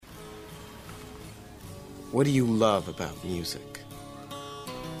What do you love about music?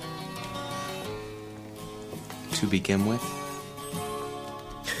 To begin with,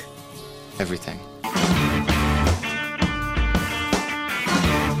 everything.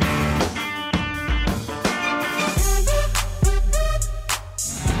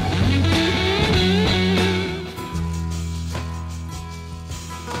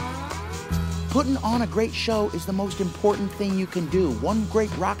 Putting on a great show is the most important thing you can do. One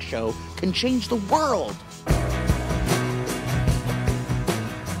great rock show can change the world.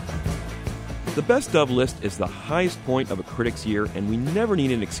 The Best Of list is the highest point of a critic's year, and we never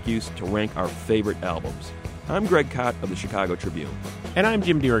need an excuse to rank our favorite albums. I'm Greg Kot of the Chicago Tribune. And I'm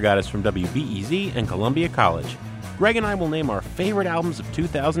Jim DeRogatis from WBEZ and Columbia College. Greg and I will name our favorite albums of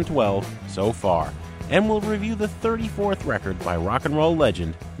 2012 so far, and we'll review the 34th record by rock and roll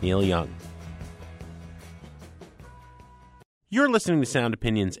legend Neil Young. You're listening to Sound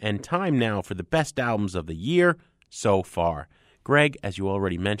Opinions, and time now for the best albums of the year so far. Greg, as you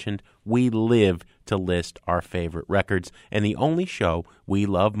already mentioned, we live to list our favorite records, and the only show we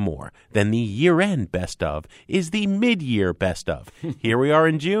love more than the year-end best of is the mid-year best of. Here we are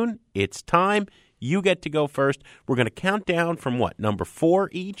in June. It's time. You get to go first. We're going to count down from number 4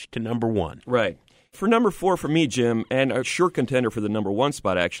 each to number 1. Right. For number 4 for me, Jim, and a sure contender for the number 1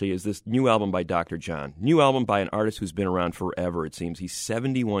 spot, actually, is this new album by Dr. John. New album by an artist who's been around forever, it seems. He's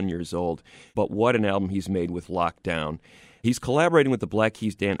 71 years old, but what an album he's made with Lockdown. He's collaborating with the Black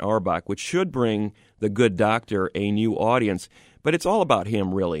Keys' Dan Auerbach, which should bring The Good Doctor a new audience, but it's all about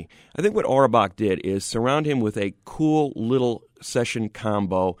him, really. I think what Auerbach did is surround him with a cool little session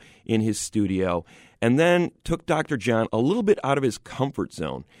combo in his studio, and then took Dr. John a little bit out of his comfort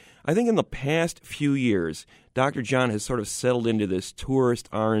zone. I think in the past few years, Dr. John has sort of settled into this tourist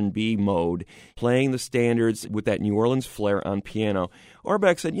R&B mode, playing the standards with that New Orleans flair on piano.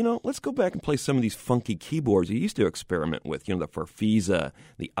 Auerbach said, let's go back and play some of these funky keyboards he used to experiment with, the Farfisa,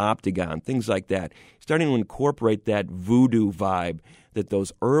 the Optigon, things like that. Starting to incorporate that voodoo vibe that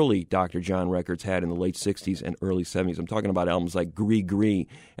those early Dr. John records had in the late 60s and early 70s. I'm talking about albums like Gris Gris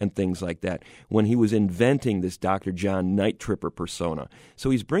and things like that, when he was inventing this Dr. John Night Tripper persona. So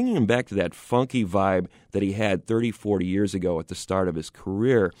he's bringing him back to that funky vibe that he had 30, 40 years ago at the start of his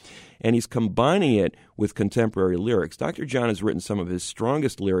career, and he's combining it with contemporary lyrics. Dr. John has written some of his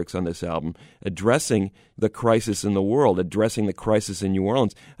strongest lyrics on this album, addressing the crisis in the world, addressing the crisis in New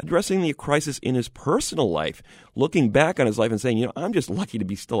Orleans, addressing the crisis in his personal life, looking back on his life and saying, I'm just lucky to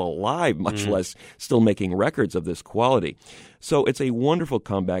be still alive, much less still making records of this quality. So it's a wonderful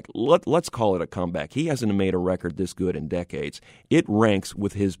comeback. Let's call it a comeback. He hasn't made a record this good in decades. It ranks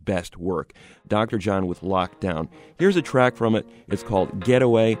with his best work. Dr. John with Lockdown. Here's a track from it. It's called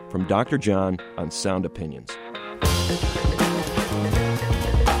Getaway from Dr. John on Sound Opinions.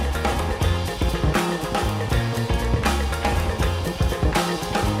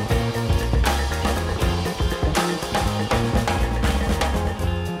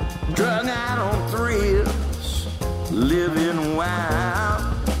 Drug out on thrills, living wild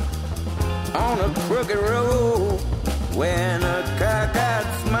on a crooked road, wearing a cockeyed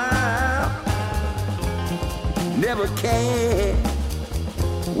smile. Never cared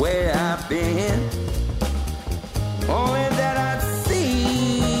where I've been, only that I'd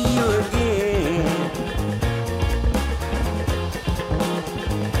see you again.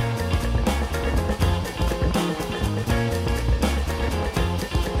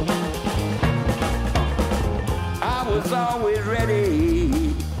 I was always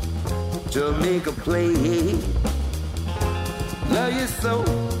ready to make a play. Love you so,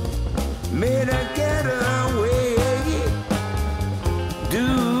 made a getaway.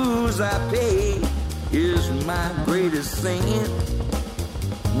 Dues I pay is my greatest sin.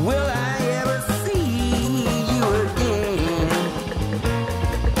 Will I ever see you again?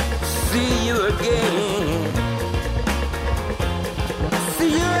 See you again.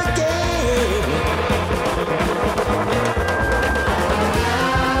 See you again.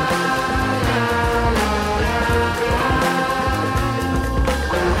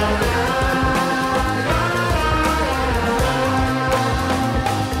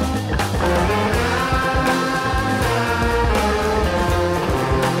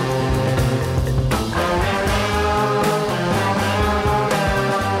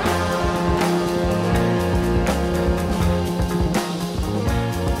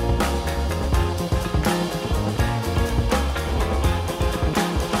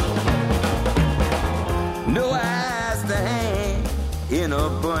 In a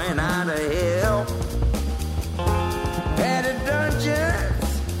burn out of hell, padded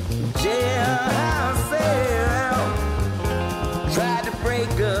dungeons, jailhouse cell, tried to break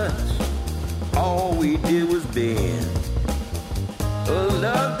us all we did was bend. A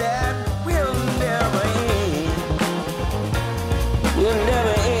love that will never end. Will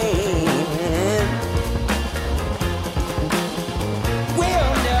never end.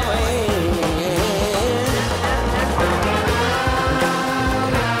 Will never end.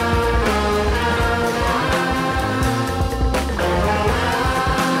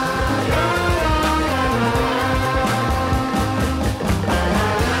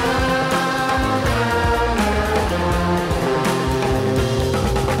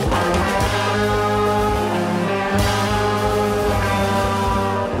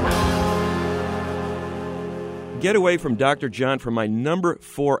 Get Away from Dr. John from my number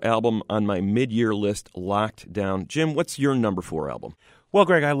 4 album on my mid-year list, Locked Down. Jim, what's your number 4 album? Well,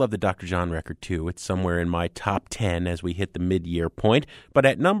 Greg, I love the Dr. John record, too. It's somewhere in my top 10 as we hit the mid-year point. But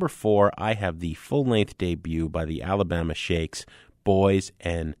at number 4, I have the full-length debut by the Alabama Shakes, Boys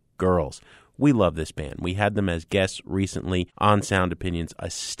and Girls. We love this band. We had them as guests recently on Sound Opinions, a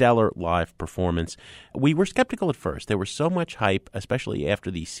stellar live performance. We were skeptical at first. There was so much hype, especially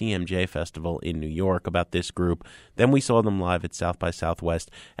after the CMJ Festival in New York, about this group. Then we saw them live at South by Southwest,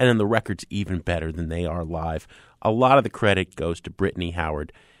 and then the record's even better than they are live. A lot of the credit goes to Brittany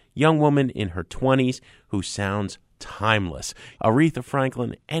Howard, young woman in her 20s who sounds timeless. Aretha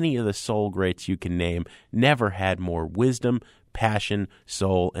Franklin, any of the soul greats you can name, never had more wisdom, passion,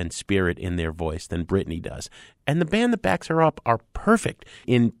 soul, and spirit in their voice than Britney does. And the band that backs her up are perfect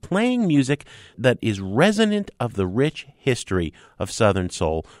in playing music that is resonant of the rich history of Southern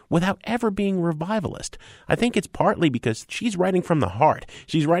soul without ever being revivalist. I think it's partly because she's writing from the heart.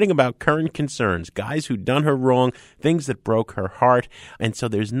 She's writing about current concerns, guys who've done her wrong, things that broke her heart, and so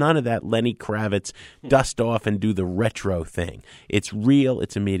there's none of that Lenny Kravitz dust off and do the retro thing. It's real,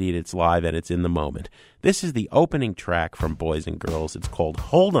 it's immediate, it's live, and it's in the moment. This is the opening track from Boys and Girls. It's called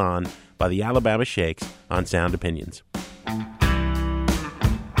Hold On by the Alabama Shakes on Sound Opinions.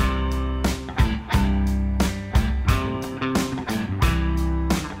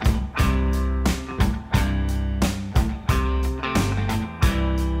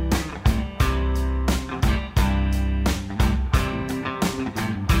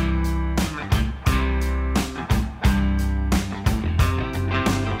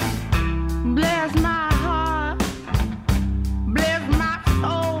 Bless my heart, bless my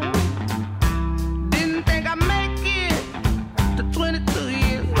soul. Didn't think I'd make it to 22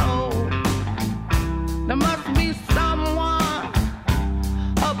 years old. There must be someone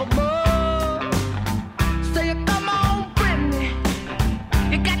up above. Say, come on, Brittany,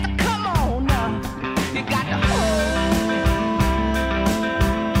 you got to come on now. You got to hold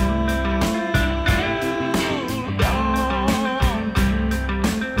on.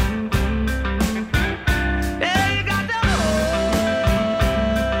 Yeah, you got to hold on.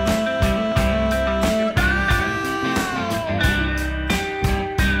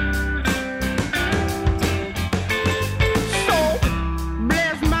 So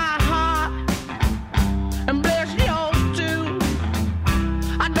bless my heart and bless yours too.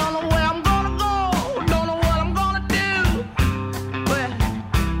 I don't know where I'm gonna go, don't know what I'm gonna do, but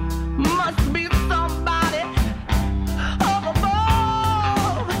must be somebody up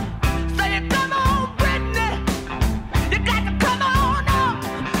above. Say, come on, Brittany, you got to come on up.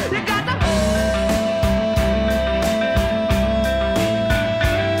 You got to hold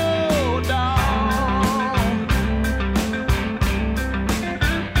on.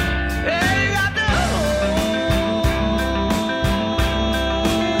 Yeah, you got to hold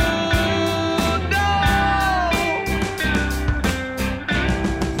on.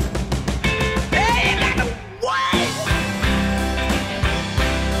 Yeah, you got to wait.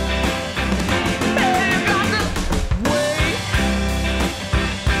 Yeah, you got to wait.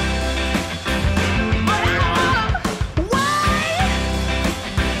 But I don't wanna wait.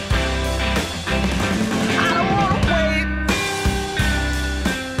 I don't wanna wait.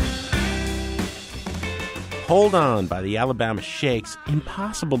 Hold On by the Alabama Shakes.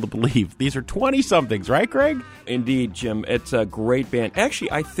 Impossible to believe. These are 20-somethings, right, Greg? Indeed, Jim. It's a great band. Actually,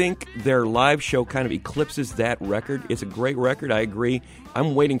 I think their live show kind of eclipses that record. It's a great record, I agree.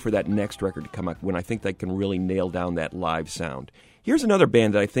 I'm waiting for that next record to come out when I think they can really nail down that live sound. Here's another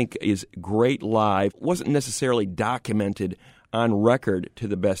band that I think is great live. Wasn't necessarily documented on record to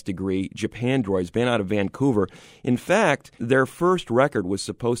the best degree. Japandroids, band out of Vancouver. In fact, their first record was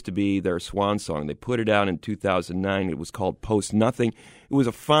supposed to be their swan song. They put it out in 2009. It was called Post Nothing. It was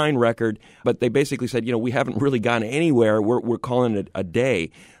a fine record, but they basically said, we haven't really gone anywhere. We're calling it a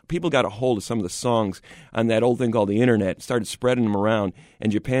day. People got a hold of some of the songs on that old thing called the internet, started spreading them around,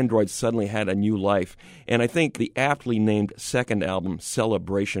 and Japandroid suddenly had a new life. And I think the aptly named second album,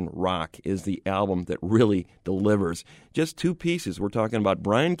 Celebration Rock, is the album that really delivers. Just two pieces. We're talking about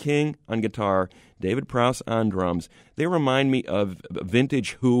Brian King on guitar, David Prowse on drums. They remind me of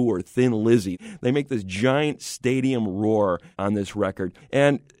vintage Who or Thin Lizzy. They make this giant stadium roar on this record.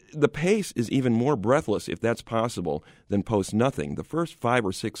 And the pace is even more breathless, if that's possible, than Post Nothing. The first 5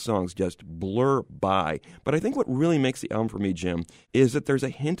 or 6 songs just blur by. But I think what really makes the album for me, Jim, is that there's a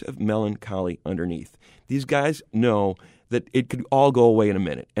hint of melancholy underneath. These guys know that it could all go away in a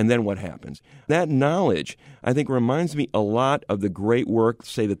minute, and then what happens? That knowledge, I think, reminds me a lot of the great work,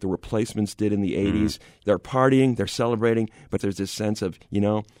 say, that the Replacements did in the 80s. They're partying, they're celebrating, but there's this sense of,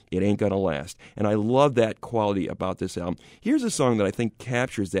 it ain't gonna last. And I love that quality about this album. Here's a song that I think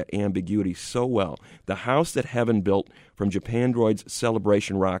captures that ambiguity so well. The House That Heaven Built from Japandroid's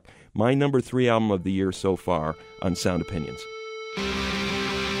Celebration Rock, my number 3 album of the year so far on Sound Opinions.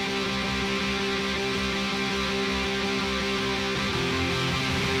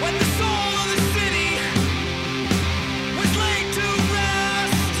 When the soul of the city was laid to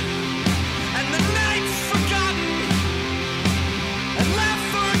rest, and the nights forgotten and left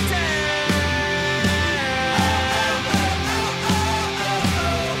for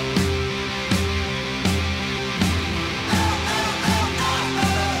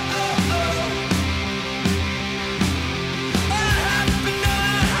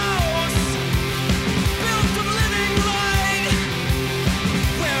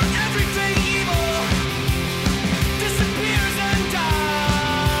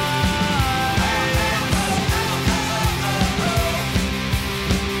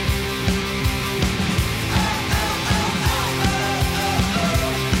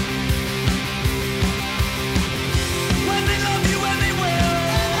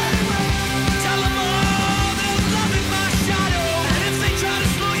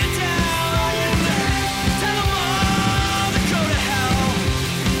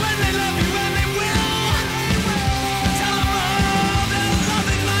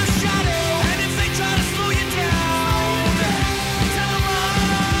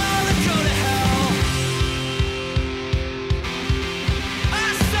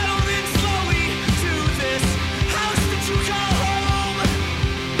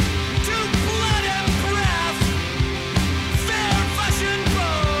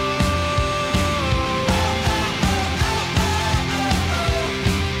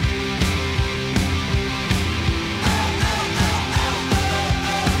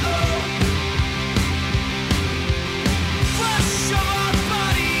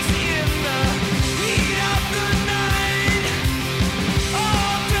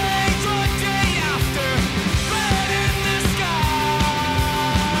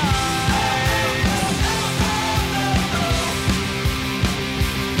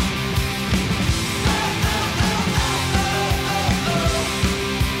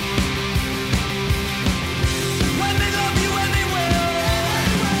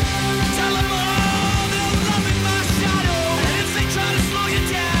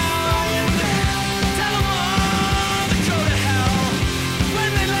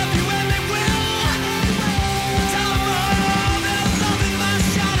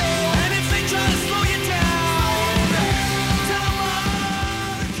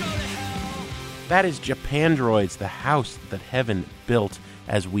That is Japandroid's The House That Heaven Built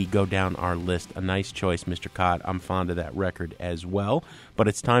as we go down our list. A nice choice, Mr. Cott. I'm fond of that record as well. But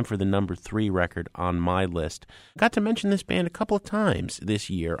it's time for the number 3 record on my list. Got to mention this band a couple of times this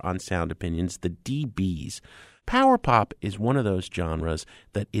year on Sound Opinions, the DBs. Power pop is one of those genres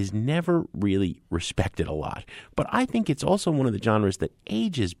that is never really respected a lot. But I think it's also one of the genres that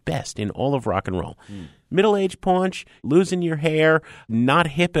ages best in all of rock and roll. Middle-aged paunch, losing your hair, not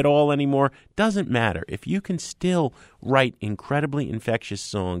hip at all anymore, doesn't matter. If you can still write incredibly infectious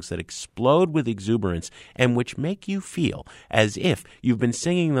songs that explode with exuberance and which make you feel as if you've been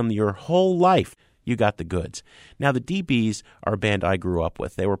singing them your whole life, you got the goods. Now, the DBs are a band I grew up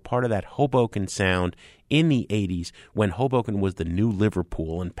with. They were part of that Hoboken sound in the 80s when Hoboken was the new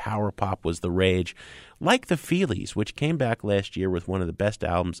Liverpool and power pop was the rage. Like the Feelies, which came back last year with one of the best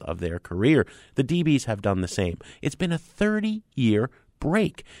albums of their career, the DBs have done the same. It's been a 30-year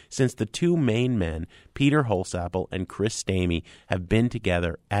break since the two main men, Peter Holsapple and Chris Stamey, have been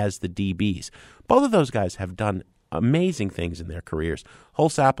together as the DBs. Both of those guys have done amazing things in their careers.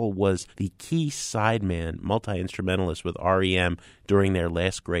 Holsapple was the key sideman, multi-instrumentalist with REM during their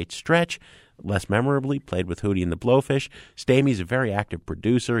last great stretch. Less memorably, played with Hootie and the Blowfish. Stamey's a very active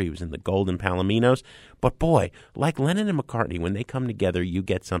producer. He was in the Golden Palominos. But boy, like Lennon and McCartney, when they come together, you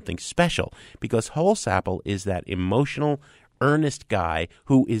get something special, because Holsapple is that emotional, earnest guy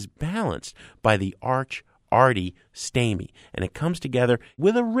who is balanced by the arty Stamey, and it comes together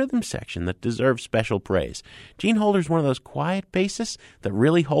with a rhythm section that deserves special praise. Gene Holder's one of those quiet bassists that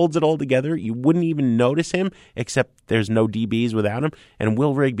really holds it all together. You wouldn't even notice him, except there's no DBs without him. And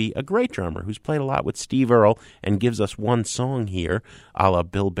Will Rigby, a great drummer who's played a lot with Steve Earle and gives us one song here, a la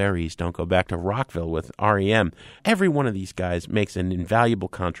Bill Berry's Don't Go Back to Rockville with R.E.M. Every one of these guys makes an invaluable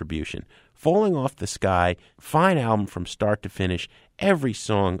contribution. Falling Off the Sky, fine album from start to finish. Every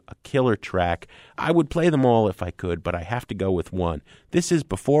song a killer track. I would play them all if I could, but I have to go with one. This is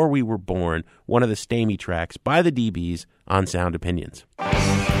Before We Were Born, one of the Stamey tracks by the DBs on Sound Opinions.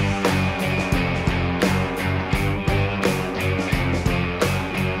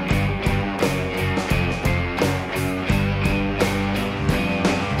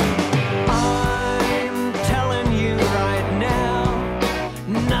 I'm telling you right now,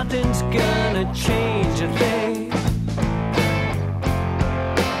 nothing's gonna change a thing.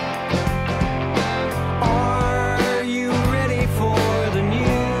 Are you ready for the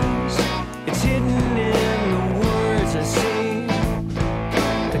news? It's hidden in the words I sing,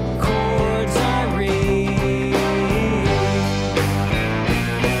 the chords I read.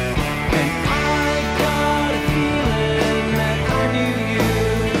 And I got a feeling that I knew you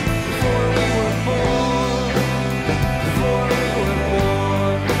before we were born, before we were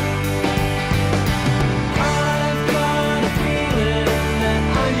born. I've got a feeling that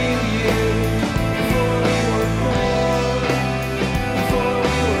I knew you before we were born, before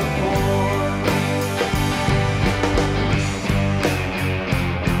we were born.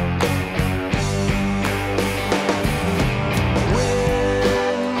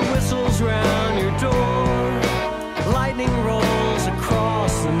 Wind whistles round your door, lightning rolls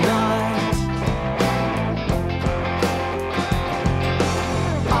across the night.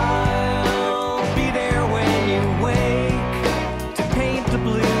 I'll be there when you wake to paint the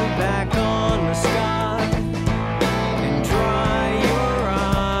blue back on the sky and dry your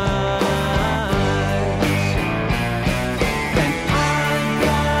eyes. And I've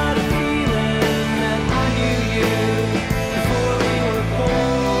got a feeling that I knew you before we were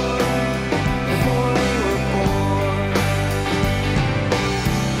born, before we were born.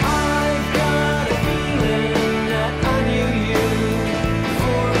 I've got a feeling that I knew you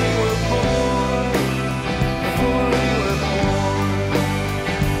before we were born, before we were born.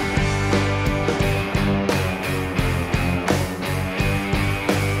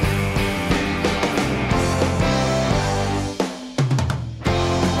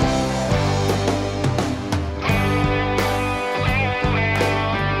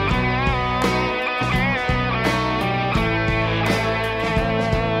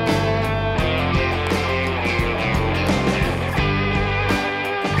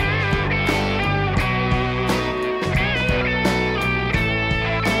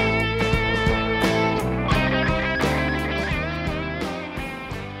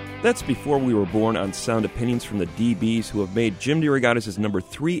 That's Before We Were Born on Sound Opinions from the DBs, who have made Jim DeRogatis' number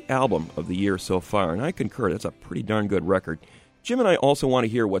 3 album of the year so far, and I concur, that's a pretty darn good record. Jim and I also want to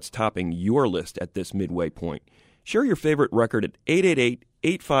hear what's topping your list at this midway point. Share your favorite record at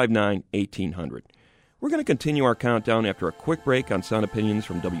 888-859-1800. We're going to continue our countdown after a quick break on Sound Opinions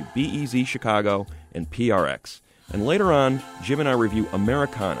from WBEZ Chicago and PRX. And later on, Jim and I review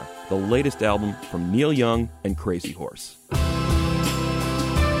Americana, the latest album from Neil Young and Crazy Horse.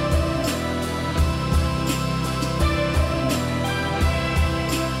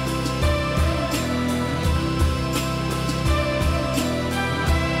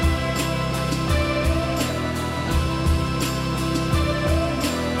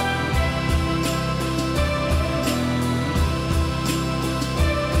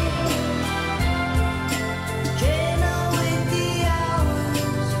 Can I wait the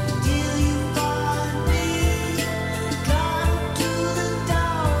hours till you find me? Climb to the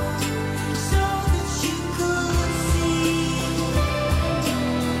dawn so that you could see.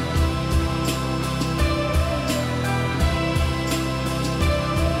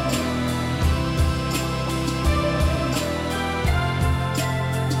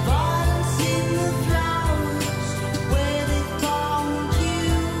 Violence in the flowers where they found you.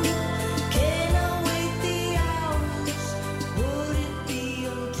 Can I wait the hours? Would it be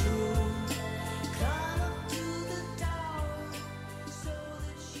untrue? Climb up to the tower so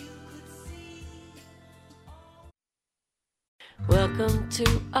that you could see. Welcome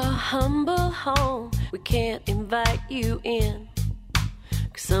to a humble home. We can't invite you in.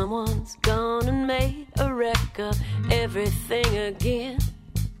 Someone's gone and made a wreck of everything again.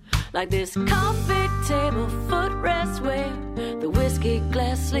 Like this coffee table footrest where the whiskey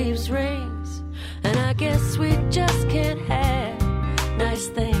glass leaves rings. And I guess we just can't have nice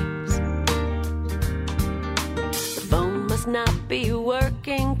things. The phone must not be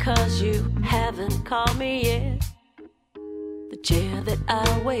working 'cause you haven't called me yet. The chair that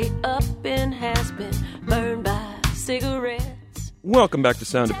I wait up in has been burned by cigarettes. Welcome back to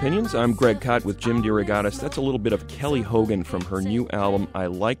Sound Opinions. I'm Greg Kot with Jim DeRogatis. That's a little bit of Kelly Hogan from her new album, I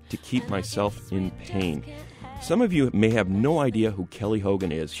Like to Keep Myself in Pain. Some of you may have no idea who Kelly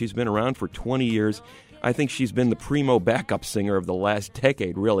Hogan is. She's been around for 20 years. I think she's been the primo backup singer of the last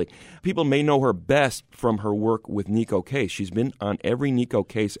decade, really. People may know her best from her work with Nico Case. She's been on every Nico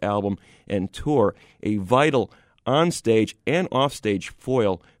Case album and tour, a vital on-stage and off-stage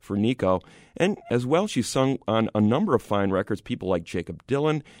foil for Nico. And as well, she's sung on a number of fine records. People like Jacob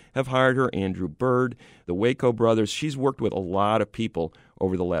Dylan have hired her, Andrew Bird, the Waco Brothers. She's worked with a lot of people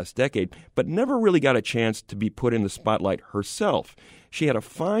over the last decade, but never really got a chance to be put in the spotlight herself. She had a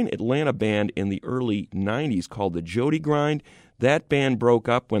fine Atlanta band in the early 90s called the Jody Grind. That band broke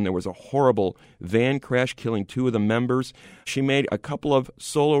up when there was a horrible van crash killing two of the members. She made a couple of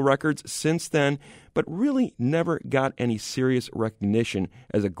solo records since then, but really never got any serious recognition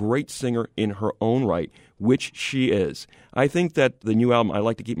as a great singer in her own right, which she is. I think that the new album, I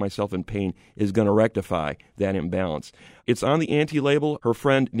Like to Keep Myself in Pain, is going to rectify that imbalance. It's on the Auntie label. Her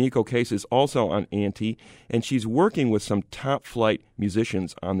friend Nico Case is also on Auntie, and she's working with some top-flight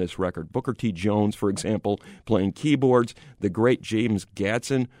musicians on this record. Booker T. Jones, for example, playing keyboards. The great James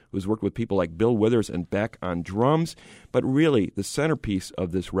Gadson, who's worked with people like Bill Withers and Beck on drums. But really, the centerpiece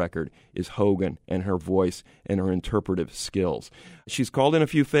of this record is Hogan and her voice and her interpretive skills. She's called in a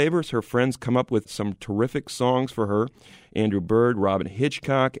few favors. Her friends come up with some terrific songs for her. Andrew Bird, Robin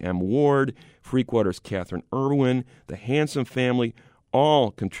Hitchcock, M. Ward, Freakwater's Catherine Irwin, the Handsome Family,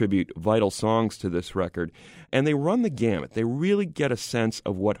 all contribute vital songs to this record. And they run the gamut. They really get a sense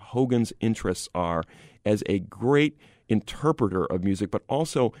of what Hogan's interests are as a great interpreter of music, but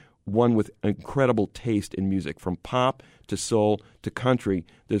also one with incredible taste in music, from pop to soul to country.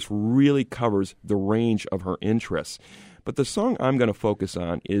 This really covers the range of her interests. But the song I'm going to focus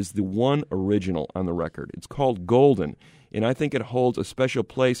on is the one original on the record. It's called Golden, and I think it holds a special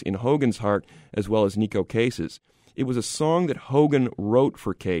place in Hogan's heart as well as Nico Case's. It was a song that Hogan wrote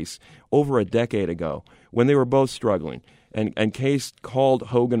for Case over a decade ago when they were both struggling. And Case called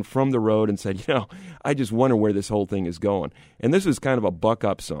Hogan from the road and said, I just wonder where this whole thing is going. And this is kind of a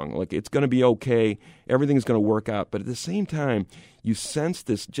buck-up song. Like, it's going to be okay, everything's going to work out. But at the same time, you sense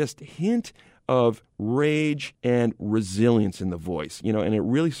this just hint of rage and resilience in the voice, and it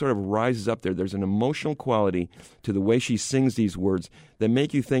really sort of rises up there. There's an emotional quality to the way she sings these words that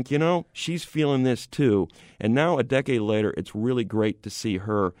make you think, she's feeling this too. And now, a decade later, it's really great to see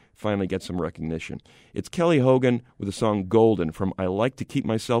her finally get some recognition. It's Kelly Hogan with the song Golden from I Like to Keep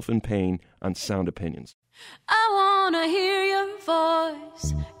Myself in Pain on Sound Opinions. I want to hear your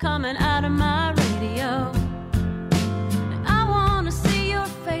voice coming out of my radio. I want to see your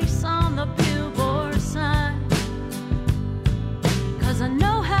face on the billboard sign. 'Cause I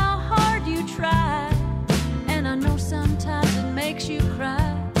know how hard you try, and I know sometimes it makes you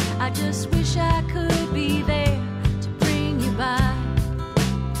cry. I just wish I could be there to bring you by.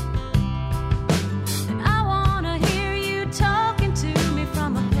 And I want to hear you talking to me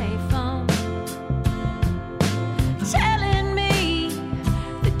from a payphone, telling me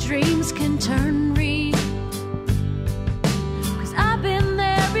that dreams can turn real.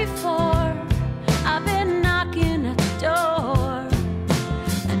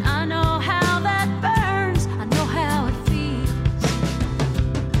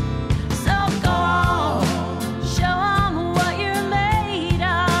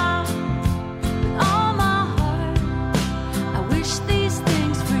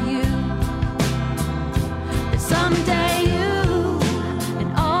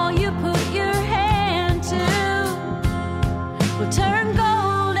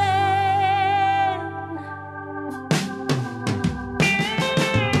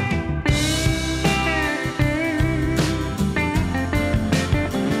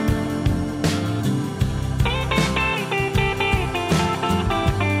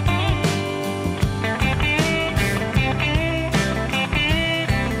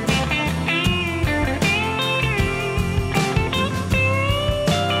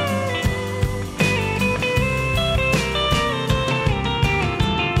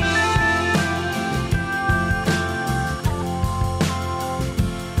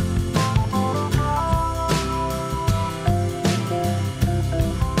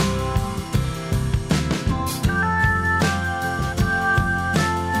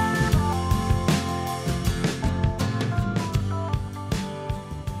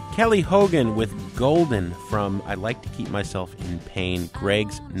 Kelly Hogan with Golden from I Like to Keep Myself in Pain,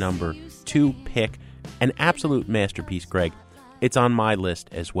 Greg's number 2 pick. An absolute masterpiece, Greg. It's on my list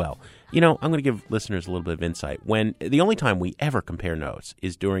as well. You know, I'm going to give listeners a little bit of insight. When the only time we ever compare notes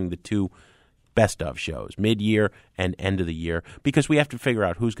is during the 2 best of shows, mid-year and end of the year, because we have to figure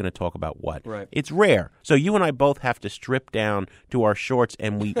out who's going to talk about what. Right. It's rare. So you and I both have to strip down to our shorts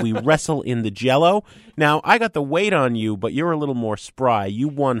and we wrestle in the Jell-O. Now, I got the weight on you, but you're a little more spry. You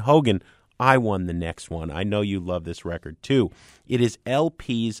won Hogan. I won the next one. I know you love this record, too. It is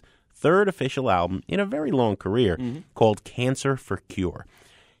LP's 3rd official album in a very long career called Cancer for Cure.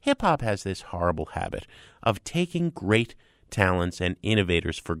 Hip-hop has this horrible habit of taking great talents and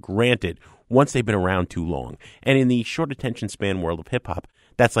innovators for granted once they've been around too long. And in the short attention span world of hip-hop,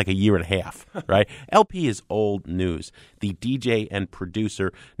 that's like a year and a half, right? LP is old news. The DJ and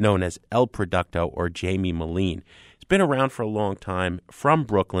producer known as El Producto or Jamie Moline. He's been around for a long time, from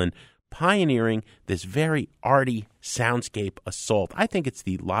Brooklyn, pioneering this very arty soundscape assault. I think it's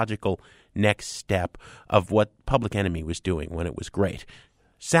the logical next step of what Public Enemy was doing when it was great.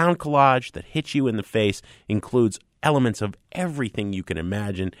 Sound collage that hits you in the face, includes elements of everything you can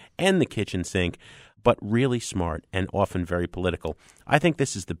imagine and the kitchen sink, but really smart and often very political. I think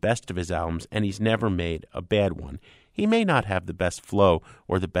this is the best of his albums, and he's never made a bad one. He may not have the best flow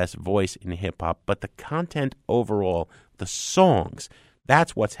or the best voice in hip-hop, but the content overall, the songs,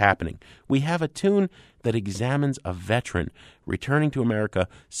 that's what's happening. We have a tune that examines a veteran returning to America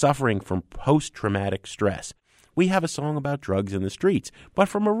suffering from post-traumatic stress. We have a song about drugs in the streets, but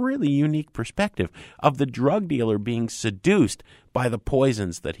from a really unique perspective of the drug dealer being seduced by the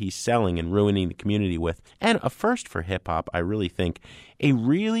poisons that he's selling and ruining the community with. And a first for hip-hop, I really think, a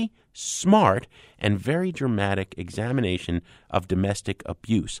really smart and very dramatic examination of domestic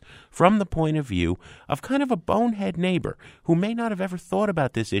abuse from the point of view of kind of a bonehead neighbor who may not have ever thought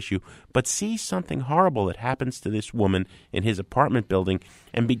about this issue but sees something horrible that happens to this woman in his apartment building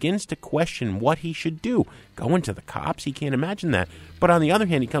and begins to question what he should do. Going to the cops? He can't imagine that. But on the other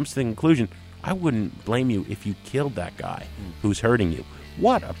hand, he comes to the conclusion, I wouldn't blame you if you killed that guy who's hurting you.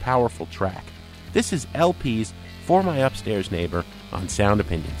 What a powerful track. This is LP's For My Upstairs Neighbor on Sound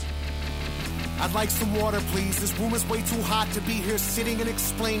Opinions. I'd like some water, please. This room is way too hot to be here sitting and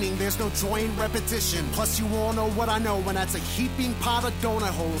explaining. There's no joy in repetition. Plus, you all know what I know, and that's a heaping pot of donut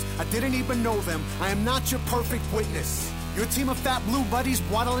holes. I didn't even know them. I am not your perfect witness. Your team of fat blue buddies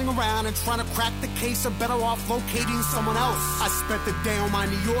waddling around and trying to crack the case of better off locating someone else. I spent the day on my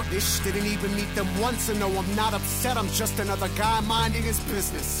New York-ish, didn't even meet them once, and no, I'm not upset, I'm just another guy minding his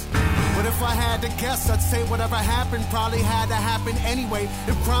business. But if I had to guess, I'd say whatever happened probably had to happen anyway.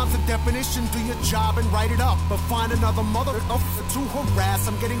 If crime's the definition, do your job and write it up. But find another mother to harass.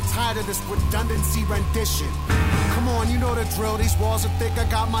 I'm getting tired of this redundancy rendition. Come on, you know the drill. These walls are thick. I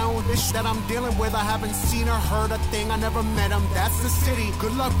got my own ish that I'm dealing with. I haven't seen or heard a thing. I never met him. That's the city.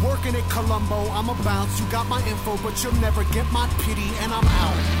 Good luck working at Colombo. I'm a bounce. You got my info, but you'll never get my pity. And I'm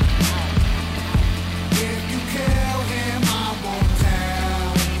out. If you kill him, I won't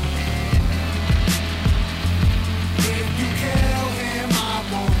tell. If you kill him, I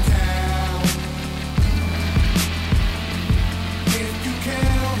won't tell. If you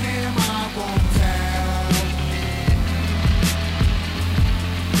kill him, I won't tell.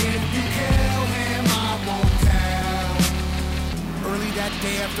 If you kill him, I won't tell. Early that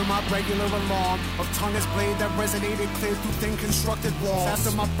day after my regular alarm of tongue as blade that resonated clear through thin constructed walls.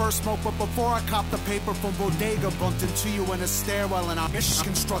 After my first smoke, but before I copped the paper from Bodega, bumped into you in a stairwell in our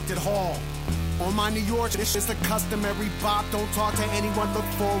constructed hall. On my New York, this is the customary bop. Don't talk to anyone, look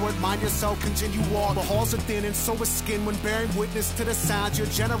forward. Mind yourself, continue walk. The halls are thin and so is skin when bearing witness to the sounds you're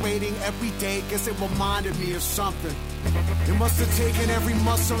generating every day. Guess it reminded me of something. It must have taken every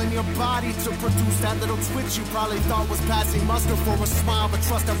muscle in your body to produce that little twitch you probably thought was passing muster for a smile. But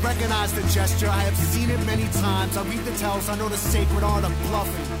trust, I recognize the gesture. I have seen it many times. I read the tells, I know the sacred art of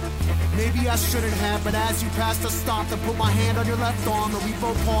bluffing. Maybe I shouldn't have, but as you passed, I stopped and put my hand on your left arm. And we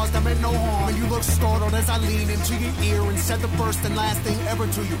both paused, I meant no harm. And you looked startled as I leaned into your ear and said the first and last thing ever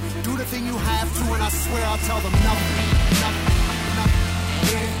to you. Do the thing you have to, and I swear I'll tell them nothing.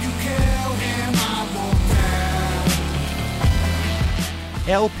 If you kill him, I won't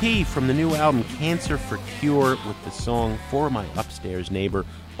tell. LP from the new album Cancer for Cure with the song For My Upstairs Neighbor.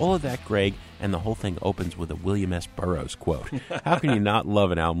 All of that, Greg, and the whole thing opens with a William S. Burroughs quote. How can you not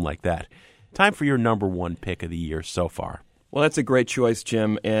love an album like that? Time for your number one pick of the year so far. Well, that's a great choice,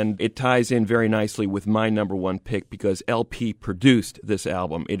 Jim, and it ties in very nicely with my number one pick because LP produced this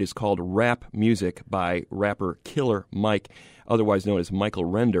album. It is called Rap Music by rapper Killer Mike. otherwise known as Michael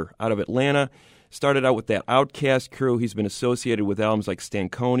Render, out of Atlanta. Started out with that Outkast crew. He's been associated with albums like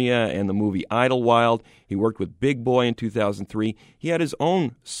Stankonia and the movie Idlewild. He worked with Big Boy in 2003. He had his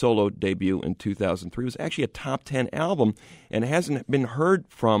own solo debut in 2003. It was actually a top 10 album and hasn't been heard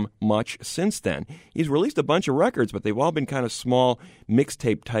from much since then. He's released a bunch of records, but they've all been kind of small,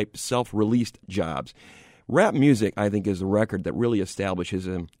 mixtape type, self-released jobs. Rap Music, I think, is the record that really establishes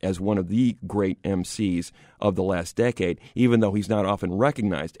him as one of the great MCs of the last decade, even though he's not often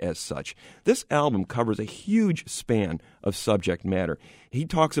recognized as such. This album covers a huge span of subject matter. He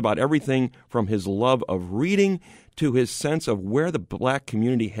talks about everything from his love of reading to his sense of where the black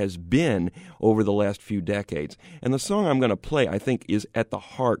community has been over the last few decades. And the song I'm going to play, I think, is at the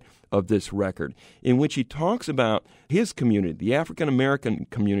heart of this record, in which he talks about his community, the African-American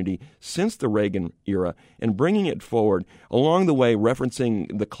community since the Reagan era, and bringing it forward, along the way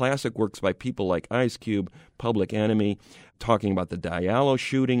referencing the classic works by people like Ice Cube, Public Enemy, talking about the Diallo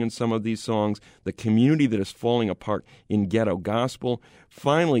shooting in some of these songs, the community that is falling apart in ghetto gospel.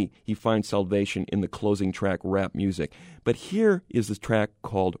 Finally, he finds salvation in the closing track, Rap Music. But here is the track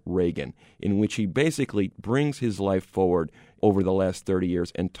called Reagan, in which he basically brings his life forward over the last 30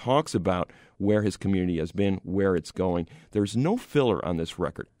 years and talks about where his community has been, where it's going. There's no filler on this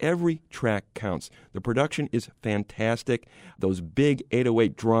record. Every track counts. The production is fantastic. Those big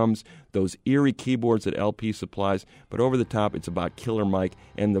 808 drums, those eerie keyboards that LP supplies, but over the top, it's about Killer Mike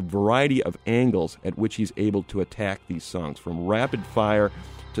and the variety of angles at which he's able to attack these songs. From rapid fire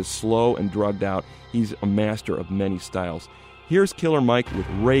to slow and drugged out, he's a master of many styles. Here's Killer Mike with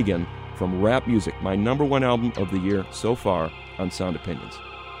Reagan from Rap Music, my number one album of the year so far on Sound Opinions.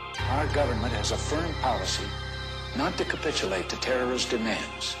 Our government has a firm policy not to capitulate to terrorist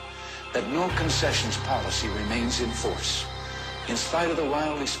demands, that no concessions policy remains in force. In spite of the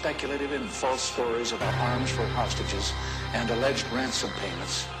wildly speculative and false stories about arms for hostages and alleged ransom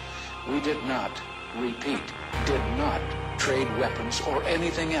payments, we did not, repeat, did not trade weapons or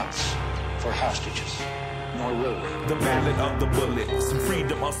anything else for hostages. Nor will we. The ballad of the bullet, some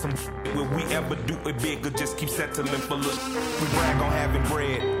freedom or some will we ever do it big or just keep settling for look? We brag on having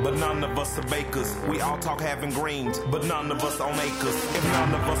bread, but none of us are bakers. We all talk having greens, but none of us own acres. If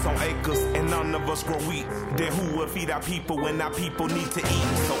none of us own acres and none of us grow wheat, then who will feed our people when our people need to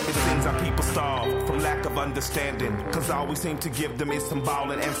eat? So it seems our people starve from lack of understanding, cause all we seem to give them is some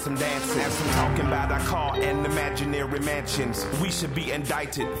ballin' and some dancing and some talking about our car and imaginary mansions. We should be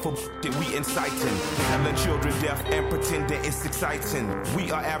indicted for that we inciting, telling children deaf and pretending it's exciting.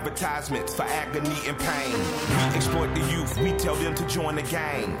 We are advertisements for agony and pain. We exploit the youth, we tell them to join the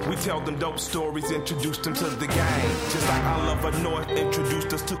gang. We tell them dope stories, introduce them to the gang. Just like Oliver North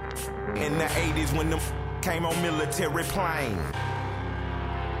introduced us to in the 80s when them came on military plane.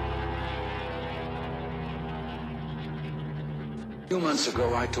 A few months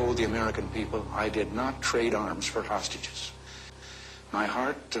ago, I told the American people I did not trade arms for hostages. My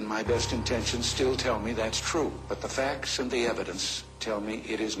heart and my best intentions still tell me that's true, but the facts and the evidence tell me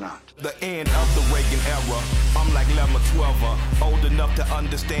it is not. The end of the Reagan era, I'm like Lemma 12, old enough to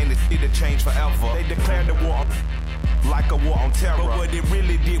understand it'll change forever. They declared the war like a war on terror, but what it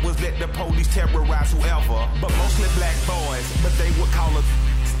really did was let the police terrorize whoever. But mostly black boys, but they would call us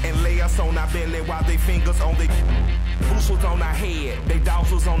and lay us on our belly while they fingers on their boots was on our head, they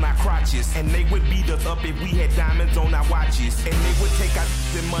dogs was on our crotches, and they would beat us up if we had diamonds on our watches, and they would take our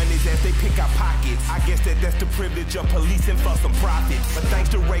monies as they pick our pockets. I guess that's the privilege of policing for some profits, but thanks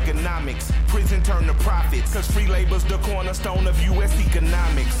to Reaganomics, prison turned to profits, cause free labor's the cornerstone of U.S.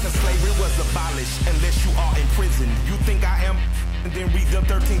 economics, cause slavery was abolished unless you are in prison. You think I am? And then read the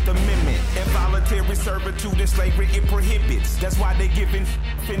 13th Amendment. Involuntary servitude and slavery it prohibits. That's why they giving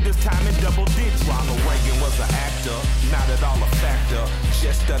offenders time in double digits. Ronald Reagan was an actor, not at all a factor.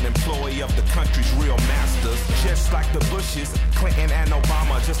 Just an employee of the country's real masters. Just like the Bushes, Clinton and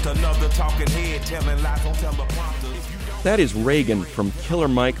Obama. Just another talking head telling lies on teleprompters. That is Reagan from Killer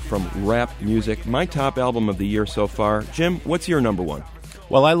Mike from Rap Music. My top album of the year so far. Jim, what's your number one?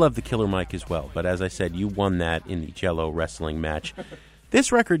 Well, I love the Killer Mike as well, but as I said, you won that in the Jell-O wrestling match. This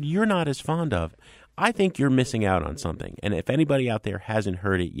record you're not as fond of. I think you're missing out on something, and if anybody out there hasn't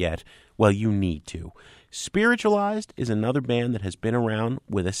heard it yet, well, you need to. Spiritualized is another band that has been around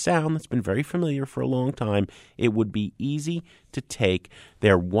with a sound that's been very familiar for a long time. It would be easy to take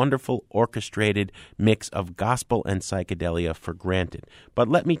their wonderful orchestrated mix of gospel and psychedelia for granted. But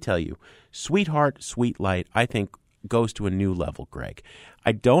let me tell you, Sweetheart, Sweet Light, I think, goes to a new level, Greg.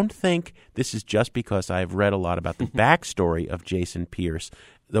 I don't think this is just because I've read a lot about the backstory of Jason Pierce,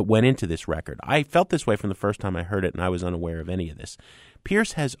 that went into this record. I felt this way from the first time I heard it, and I was unaware of any of this.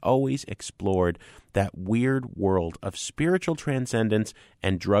 Pierce has always explored that weird world of spiritual transcendence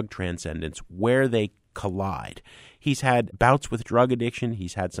and drug transcendence where they collide. He's had bouts with drug addiction,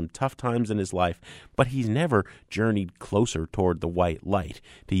 he's had some tough times in his life, but he's never journeyed closer toward the white light,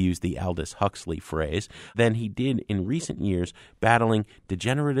 to use the Aldous Huxley phrase, than he did in recent years battling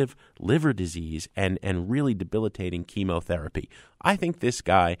degenerative liver disease and really debilitating chemotherapy. I think this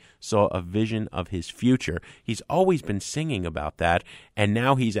guy saw a vision of his future. He's always been singing about that, and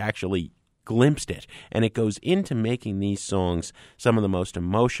now he's actually glimpsed it, and it goes into making these songs some of the most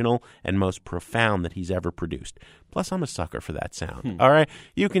emotional and most profound that he's ever produced. Plus, I'm a sucker for that sound. All right?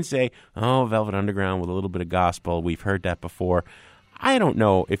 You can say, oh, Velvet Underground with a little bit of gospel. We've heard that before. I don't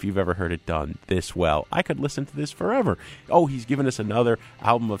know if you've ever heard it done this well. I could listen to this forever. Oh, he's given us another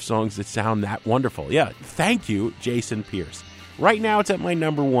album of songs that sound that wonderful. Yeah, thank you, Jason Pierce. Right now, it's at my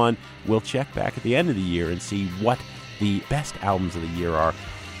number one. We'll check back at the end of the year and see what the best albums of the year are.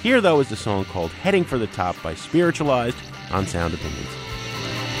 Here, though, is the song called Heading for the Top by Spiritualized on Sound Opinions.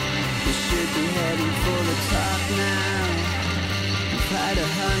 We should be heading for the top now. We've had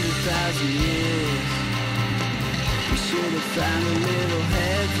 100,000 years. We should have found a little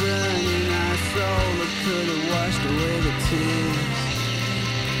heaven in our soul that could have washed away the tears.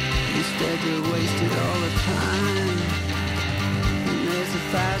 Instead, we're wasted all the time. And there's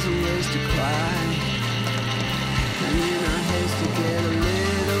 1,000 ways to cry. And in our haste to get a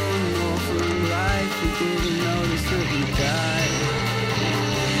little more from life, we didn't notice that we died.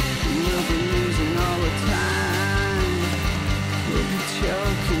 And we'll be losing all the time. We'll be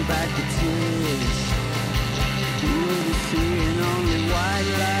choking back the tears. And we'll be seeing only white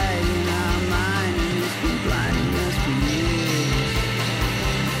light in our mind, and it's been blinding us for years.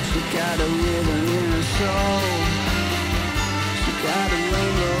 She got a rhythm in her soul. She got a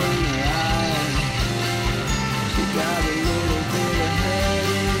rainbow in her eye. She got a little bit of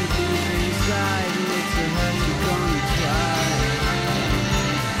heading deep inside, and it's a hurt she's gonna try.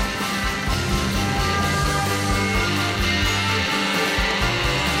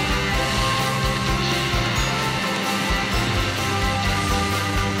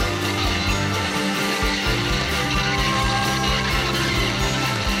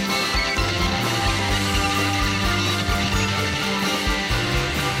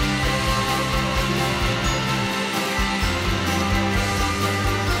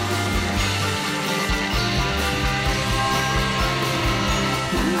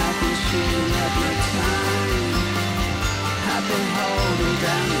 Shooting up my time. I've been holding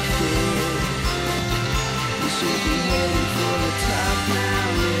down the fear. We should be heading for the top now,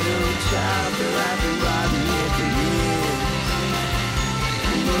 little child, but I've been riding here for years.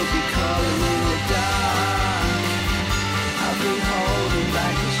 And we'll be calling in the dark. I'll be holding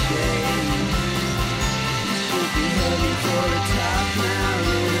back the shade. We should be heading for the top now,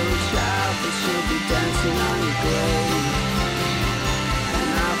 little child, but should be dancing on your grave.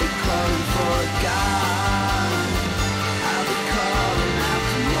 I'll be calling for a God. I'll be calling out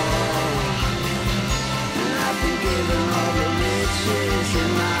for more. And I've been given all the riches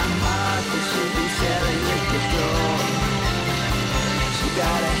in my heart that should be selling at the door. She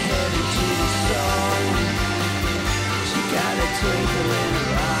got a heavy to the soul. She got a twinkle in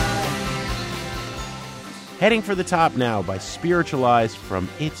her eye. Heading for the Top now by Spiritualized from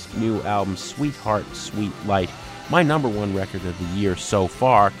its new album, Sweetheart, Sweet Light. My number one record of the year so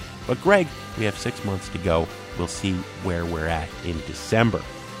far. But Greg, we have 6 months to go. We'll see where we're at in December.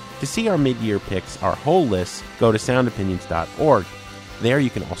 To see our mid-year picks, our whole list, go to soundopinions.org. There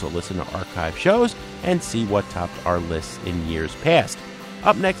you can also listen to archive shows and see what topped our lists in years past.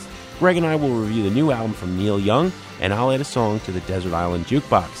 Up next, Greg and I will review the new album from Neil Young, and I'll add a song to the Desert Island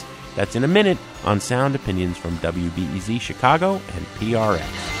Jukebox. That's in a minute on Sound Opinions from WBEZ Chicago and PRX.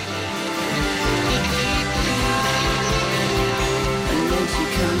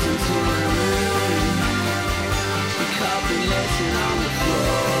 Comes into my room. She caught me messing on the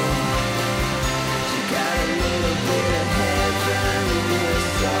floor. She got a little bit of heaven in her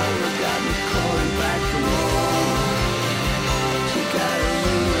soul that got me calling back for more. She got a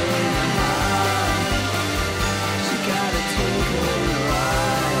ringer in her heart. She got a twinkle in her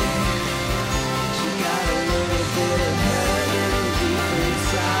eye. She got a little bit of heaven deep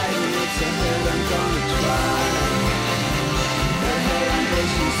inside, and it's a hurt I'm gonna try.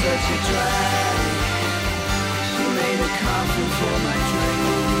 She's such a drag. She made a coffin for my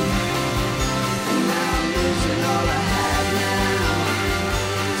dream. And now I'm losing all I have now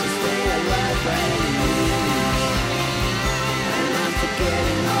to stay alive by any means. And I'm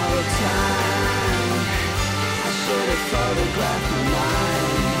forgetting all the time. I should have photographed my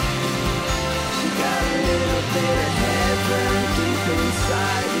mind. there heaven deep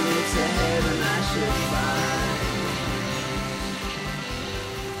inside you? It's a heaven I should find.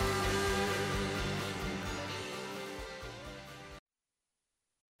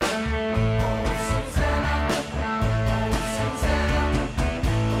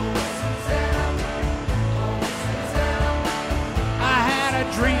 I had a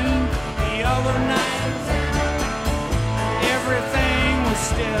dream the other night. Everything was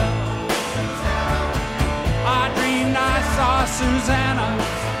still. I dreamed I saw Susanna.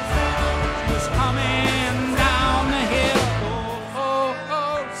 She was coming down the hill. Oh, oh,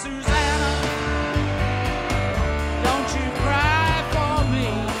 oh, Susanna, don't you cry for me.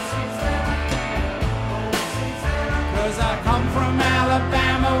 'Cause I come from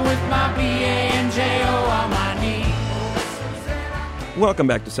Alabama with my BA and JO on my knee. Welcome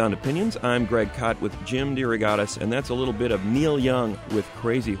back to Sound Opinions. I'm Greg Kot with Jim DeRogatis, and that's a little bit of Neil Young with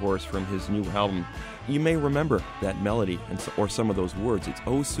Crazy Horse from his new album. You may remember that melody or some of those words. It's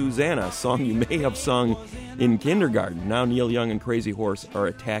Oh Susanna, a song you may have sung in kindergarten. Now Neil Young and Crazy Horse are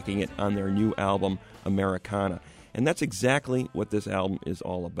attacking it on their new album, Americana. And that's exactly what this album is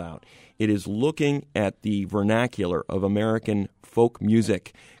all about. It is looking at the vernacular of American folk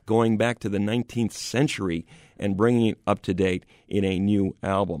music going back to the 19th century and bringing it up to date in a new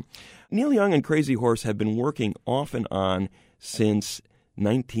album. Neil Young and Crazy Horse have been working off and on since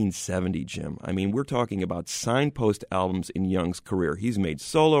 1970, Jim. I mean, we're talking about signpost albums in Young's career. He's made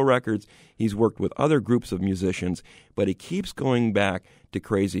solo records, he's worked with other groups of musicians, but he keeps going back to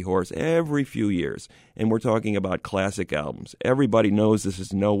Crazy Horse every few years. And we're talking about classic albums. Everybody knows This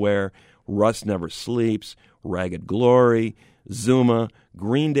Is Nowhere, Rust Never Sleeps, Ragged Glory, Zuma,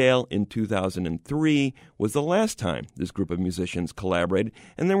 Greendale in 2003 was the last time this group of musicians collaborated,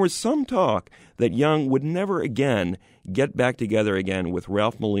 and there was some talk that Young would never again get back together again with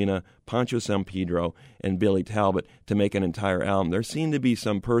Ralph Molina, Pancho San Pedro, and Billy Talbot to make an entire album. There seemed to be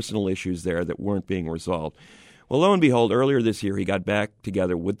some personal issues there that weren't being resolved. Well, lo and behold, earlier this year, he got back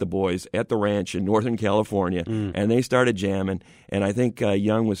together with the boys at the ranch in Northern California, and they started jamming, and I think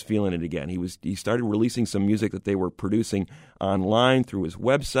Young was feeling it again. He started releasing some music that they were producing online through his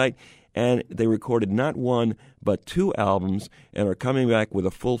website, and they recorded not one, but 2 albums, and are coming back with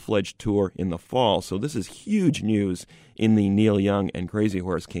a full-fledged tour in the fall. So this is huge news in the Neil Young and Crazy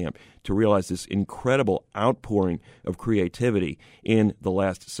Horse camp to realize this incredible outpouring of creativity in the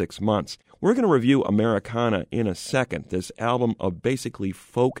last 6 months. We're going to review Americana in a second, this album of basically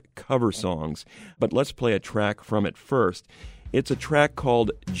folk cover songs. But let's play a track from it first. It's a track called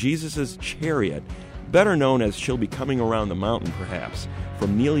Jesus' Chariot, better known as She'll Be Coming Around the Mountain, perhaps,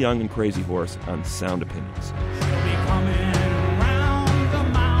 from Neil Young and Crazy Horse on Sound Opinions. She'll be coming around the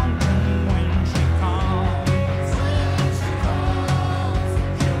mountain when she comes.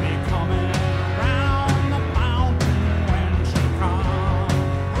 She'll be coming around the mountain when she comes.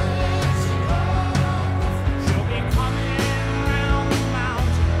 She'll be coming around the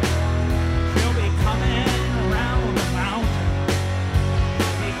mountain. She'll be coming around the mountain.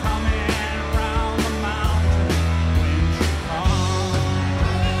 She'll be coming around the mountain when she comes.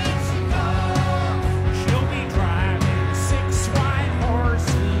 She'll be driving 6 white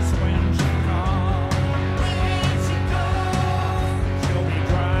horses when she comes. She'll be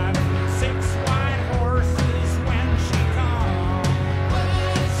driving 6 white horses when she comes.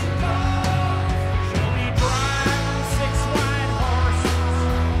 She'll be driving 6 white horses.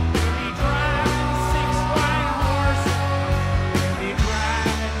 She'll be driving 6 white horses. She'll be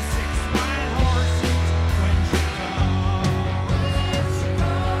driving 6 white horses when she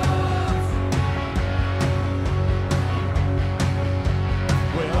comes.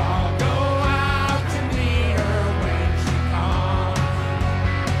 We'll all go out to meet her when she comes.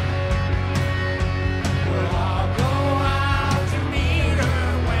 We'll all go out to meet her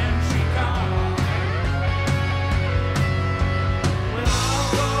when she comes. We'll all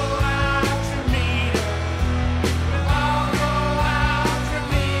go out to meet her. We'll all go out to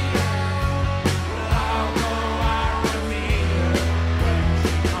meet her. We'll all go out to meet her when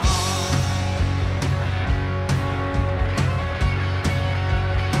she comes.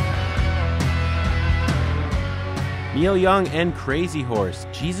 Neil Young and Crazy Horse,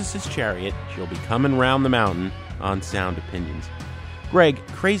 Jesus' Chariot, She'll Be Coming Round the Mountain on Sound Opinions. Greg,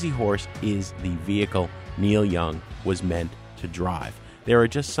 Crazy Horse is the vehicle Neil Young was meant to drive. There are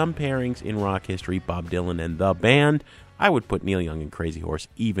just some pairings in rock history, Bob Dylan and The Band. I would put Neil Young and Crazy Horse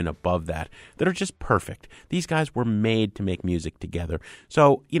even above that are just perfect. These guys were made to make music together.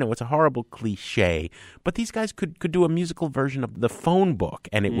 So, it's a horrible cliche, but these guys could do a musical version of the phone book,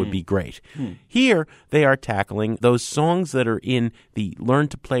 and it would be great. Here, they are tackling those songs that are in the Learn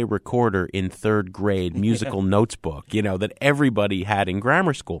to Play Recorder in third grade musical notes book, that everybody had in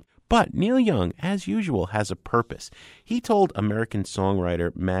grammar school. But Neil Young, as usual, has a purpose. He told American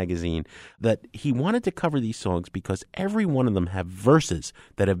Songwriter magazine that he wanted to cover these songs because every one of them have verses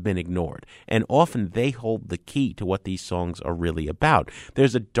that have been ignored, and often they hold the key to what these songs are really about.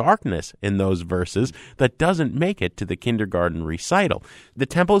 There's a darkness in those verses that doesn't make it to the kindergarten recital. The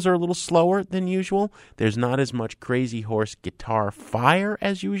tempos are a little slower than usual. There's not as much Crazy Horse guitar fire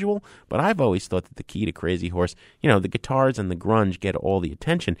as usual, but I've always thought that the key to Crazy Horse, the guitars and the grunge get all the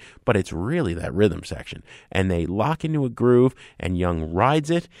attention, but it's really that rhythm section. And they lock into a groove, and Young rides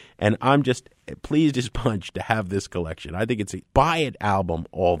it, and I'm just pleased as punch to have this collection. I think it's a buy-it album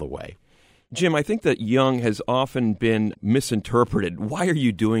all the way. Jim, I think that Young has often been misinterpreted. Why are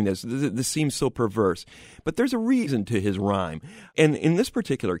you doing this? This seems so perverse. But there's a reason to his rhyme. And in this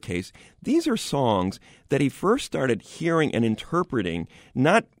particular case, these are songs that he first started hearing and interpreting,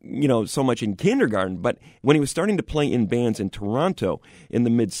 not, so much in kindergarten, but when he was starting to play in bands in Toronto in the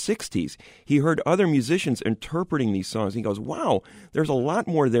mid-'60s. He heard other musicians interpreting these songs. He goes, wow, there's a lot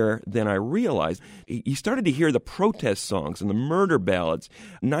more there than I realized. He started to hear the protest songs and the murder ballads,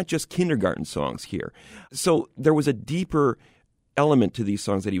 not just kindergarten songs here. So there was a deeper element to these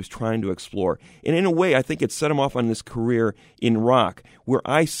songs that he was trying to explore. And in a way, I think it set him off on this career in rock, where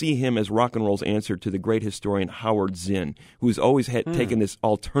I see him as rock and roll's answer to the great historian Howard Zinn, who's always taken this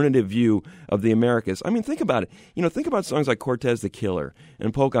alternative view of the Americas. I mean, think about it. Think about songs like Cortez the Killer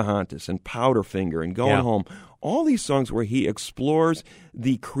and Pocahontas and Powderfinger and Going Home. All these songs where he explores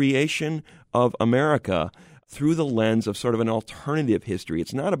the creation of America through the lens of sort of an alternative history.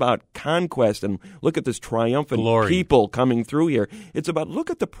 It's not about conquest and look at this triumphant people coming through here. It's about look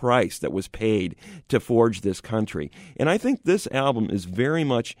at the price that was paid to forge this country. And I think this album is very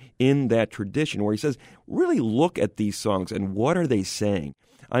much in that tradition where he says, really look at these songs and what are they saying?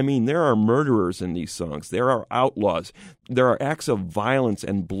 I mean, there are murderers in these songs. There are outlaws. There are acts of violence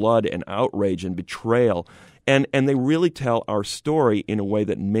and blood and outrage and betrayal. And they really tell our story in a way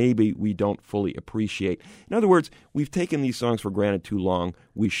that maybe we don't fully appreciate. In other words, we've taken these songs for granted too long.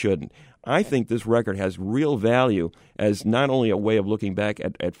 We shouldn't. I think this record has real value as not only a way of looking back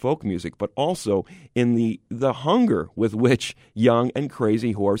at folk music, but also in the hunger with which Young and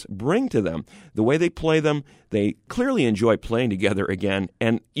Crazy Horse bring to them. The way they play them, they clearly enjoy playing together again,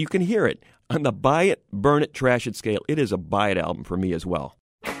 and you can hear it. On the buy it, burn it, trash it scale, it is a buy it album for me as well.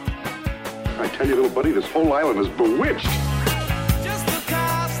 I tell you, little buddy, this whole island is bewitched. Just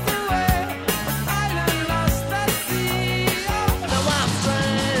across the way, island lost at sea. Now I'm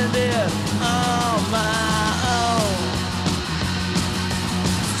stranded on my own.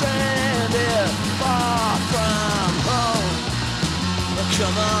 Stranded far from home.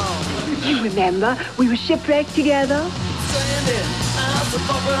 Come on. You remember, we were shipwrecked together. Stranded, I'm so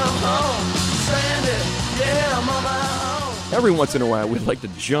far from home. Stranded, yeah, I'm on my own. Every once in a while, we'd like to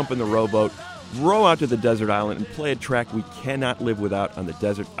jump in the rowboat, row out to the desert island, and play a track we cannot live without on the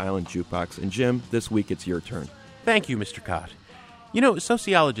Desert Island Jukebox. And Jim, this week it's your turn. Thank you, Mr. Cott.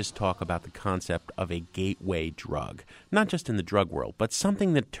 Sociologists talk about the concept of a gateway drug, not just in the drug world, but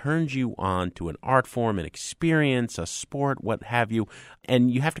something that turns you on to an art form, an experience, a sport, what have you,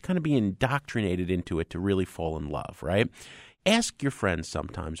 and you have to kind of be indoctrinated into it to really fall in love, right? Ask your friends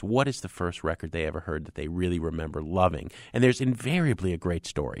sometimes what is the first record they ever heard that they really remember loving. And there's invariably a great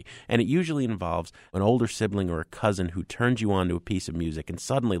story. And it usually involves an older sibling or a cousin who turns you on to a piece of music and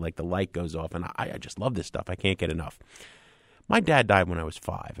suddenly like the light goes off and I just love this stuff. I can't get enough. My dad died when I was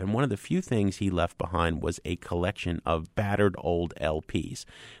 5, and one of the few things he left behind was a collection of battered old LPs.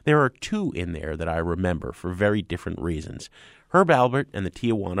 There are 2 in there that I remember for very different reasons. Herb Alpert and the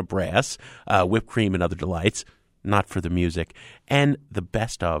Tijuana Brass, Whipped Cream and Other Delights, not for the music, and the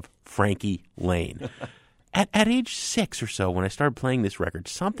best of Frankie Lane. At age 6 or so, when I started playing this record,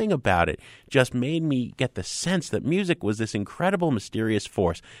 something about it just made me get the sense that music was this incredible, mysterious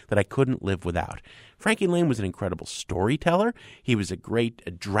force that I couldn't live without. Frankie Lane was an incredible storyteller. He was a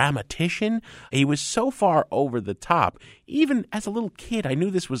great dramatician. He was so far over the top. Even as a little kid, I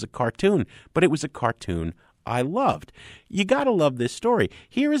knew this was a cartoon, but it was a cartoon I loved. You gotta love this story.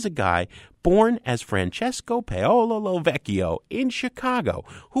 Here is a guy born as Francesco Paolo Lovecchio in Chicago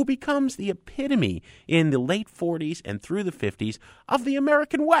who becomes the epitome in the late 40s and through the 50s of the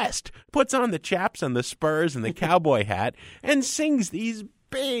American West, puts on the chaps and the spurs and the cowboy hat and sings these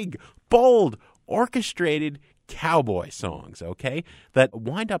big, bold, orchestrated, cowboy songs, okay, that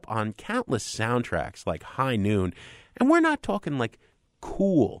wind up on countless soundtracks like High Noon. And we're not talking like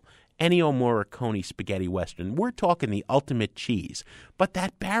cool Ennio Morricone spaghetti western. We're talking the ultimate cheese. But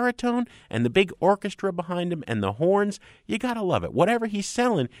that baritone and the big orchestra behind him and the horns, you gotta love it. Whatever he's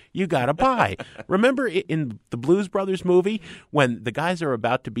selling, you gotta buy. Remember in the Blues Brothers movie when the guys are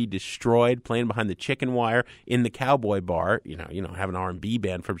about to be destroyed playing behind the chicken wire in the cowboy bar, you know, have an R&B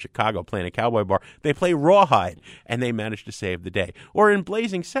band from Chicago playing a cowboy bar, they play Rawhide and they manage to save the day. Or in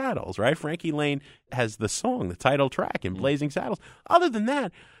Blazing Saddles, right? Frankie Lane has the song, the title track in Blazing Saddles. Other than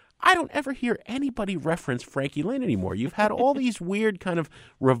that, I don't ever hear anybody reference Frankie Lane anymore. You've had all these weird kind of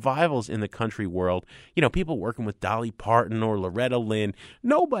revivals in the country world. You know, people working with Dolly Parton or Loretta Lynn.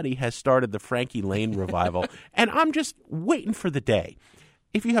 Nobody has started the Frankie Lane revival, and I'm just waiting for the day.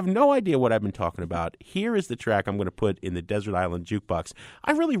 If you have no idea what I've been talking about, here is the track I'm going to put in the Desert Island Jukebox.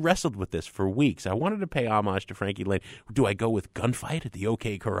 I really wrestled with this for weeks. I wanted to pay homage to Frankie Lane. Do I go with Gunfight at the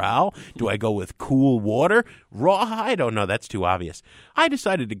OK Corral? Do I go with Cool Water? Rawhide? Oh, no, that's too obvious. I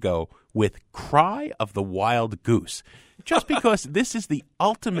decided to go with Cry of the Wild Goose, just because this is the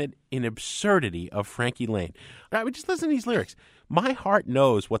ultimate in absurdity of Frankie Lane. I mean, just listen to these lyrics. My heart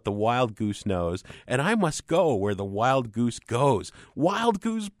knows what the wild goose knows, and I must go where the wild goose goes. Wild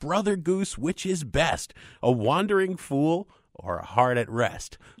goose, brother goose, which is best? A wandering fool or a heart at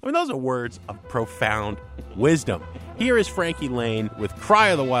rest? I mean, those are words of profound wisdom. Here is Frankie Lane with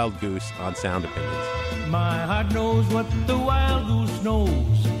Cry of the Wild Goose on Sound Opinions. My heart knows what the wild goose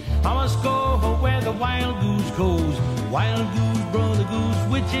knows. I must go where the wild goose goes. Wild goose, brother goose,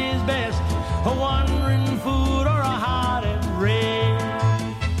 which is best? A wandering foot or a heart at rest?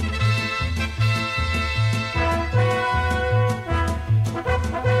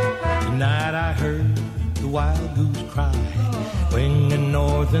 Tonight I heard the wild goose cry, winging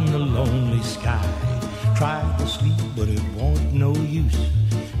north in the lonely sky. Tried to sleep, but it won't no use,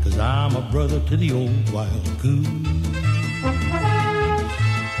 'cause I'm a brother to the old wild goose.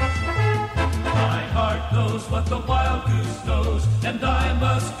 My heart knows what the wild goose knows, and I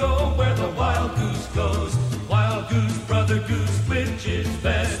must go where the wild goose goes. Wild goose, brother goose, which is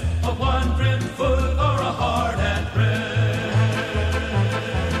best? A wandering foot or a heart at rest?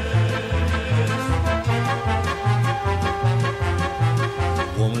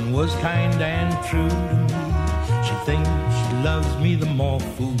 Woman was kind and true to me. She thinks she loves me the more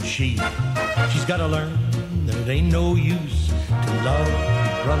fool she's got to learn that it ain't no use to love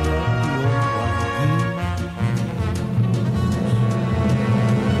brother of the old wild goose.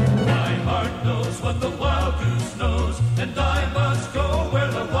 My heart knows what the wild goose knows, and I must go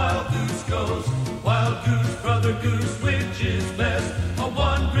where the wild goose goes. Wild goose, brother goose, which is best? A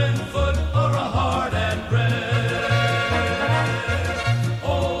wandering foot or a heart at rest?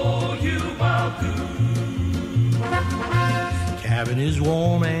 Oh, you wild goose. Cabin is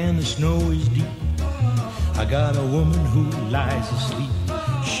warm and the snow is deep. I got a woman who lies asleep.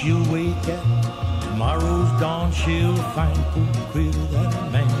 She'll wake at tomorrow's dawn. She'll find poor critter that a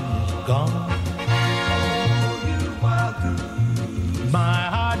man is gone. Oh, you wild goose. My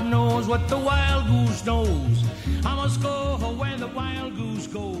heart knows what the wild goose knows. I must go where the wild goose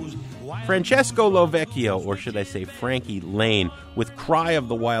goes. Francesco Lovecchio, or should I say Frankie Lane, with Cry of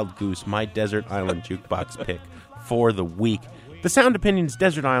the Wild Goose, my Desert Island Jukebox pick for the week. The Sound Opinions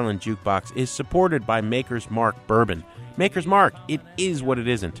Desert Island Jukebox is supported by Maker's Mark Bourbon. Maker's Mark, it is what it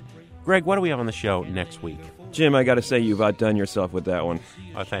isn't. Greg, what do we have on the show next week? Jim, I got to say you've outdone yourself with that one.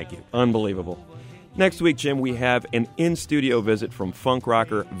 Oh, thank you. Unbelievable. Next week, Jim, we have an in-studio visit from funk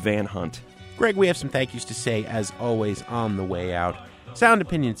rocker Van Hunt. Greg, we have some thank yous to say, as always, on the way out. Sound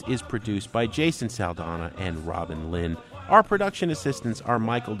Opinions is produced by Jason Saldana and Robin Lynn. Our production assistants are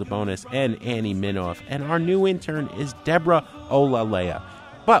Michael DeBonis and Annie Minoff, and our new intern is Deborah Olalea.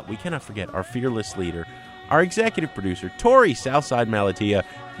 But we cannot forget our fearless leader, our executive producer, Tori Southside Malatia.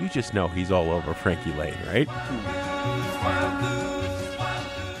 You just know he's all over Frankie Lane, right?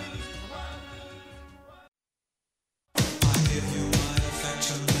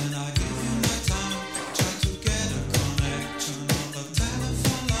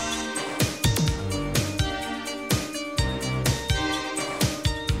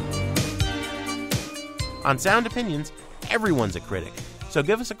 On Sound Opinions, everyone's a critic. So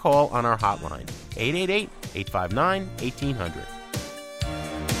give us a call on our hotline, 888-859-1800.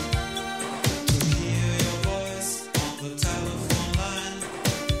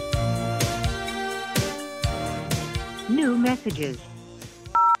 New messages.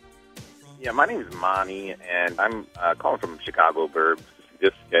 Yeah, my name is Monty, and I'm calling from Chicago Burbs.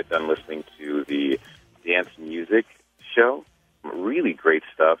 Just got done listening to the dance music show. Really great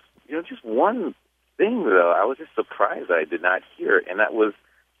stuff. You know, just one thing, though, I was just surprised I did not hear, and that was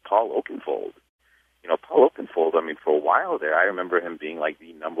Paul Oakenfold. You know, Paul Oakenfold, I mean, for a while there, I remember him being like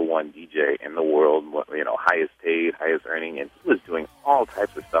the number one DJ in the world, you know, highest paid, highest earning, and he was doing all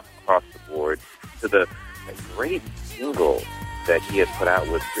types of stuff across the board to the great single that he had put out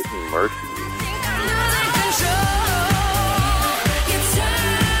with Brittany Murphy.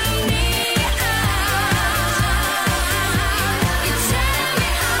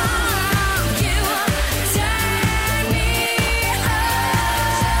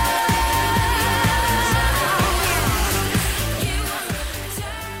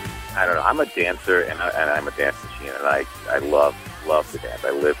 I don't know. I'm a dancer, and I'm a dance machine, and I love to dance.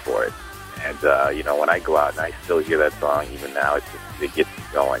 I live for it. And, you know, when I go out and I still hear that song, even now, it gets me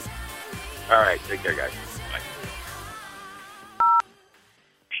going. All right. Take care, guys. Bye.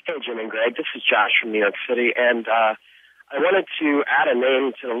 Hey, Jim and Greg. This is Josh from New York City, and I wanted to add a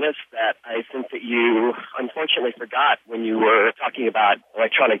name to the list that I think that you unfortunately forgot when you were talking about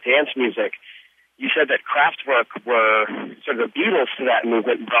electronic dance music. You said that Kraftwerk were sort of the Beatles to that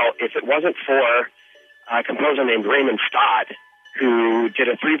movement. Well, if it wasn't for a composer named Raymond Stott, who did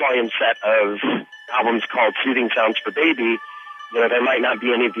a 3-volume set of albums called Soothing Sounds for Baby, you know, there might not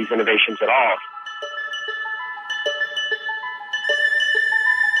be any of these innovations at all.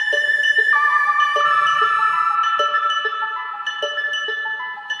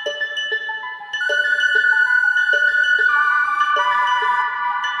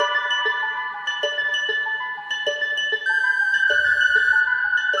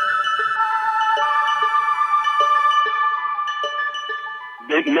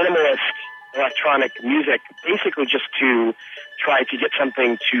 Minimalist electronic music, basically just to try to get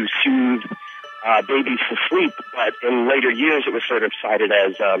something to soothe babies to sleep. But in later years, it was sort of cited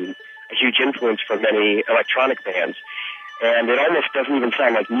as a huge influence for many electronic bands. And it almost doesn't even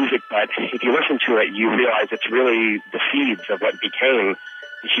sound like music, but if you listen to it, you realize it's really the seeds of what became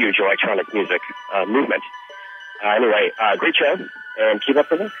the huge electronic music movement. Anyway, great show, and keep up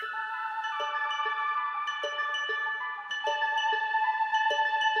the work.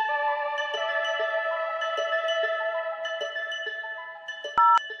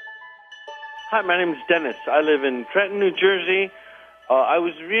 Hi, my name is Dennis. I live in Trenton, New Jersey. I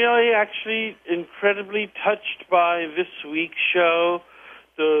was really actually incredibly touched by this week's show,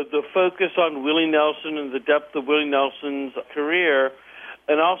 the focus on Willie Nelson and the depth of Willie Nelson's career,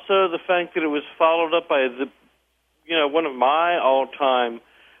 and also the fact that it was followed up by one of my all-time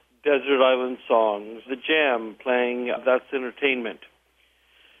desert island songs, The Jam, playing That's Entertainment.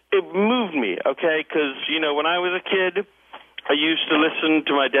 It moved me, okay, because, when I was a kid, I used to listen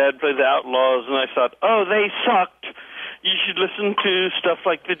to my dad play the Outlaws, and I thought, oh, they sucked. You should listen to stuff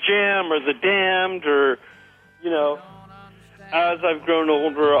like The Jam or The Damned or, As I've grown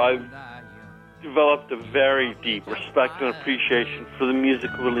older, I've developed a very deep respect and appreciation for the music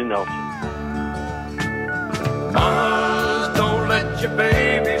of Willie Nelson. Mamas, don't let your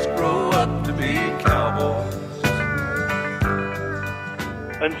babies grow up to be cowboys.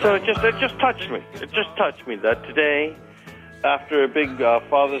 And so it just touched me. It just touched me that today, after a big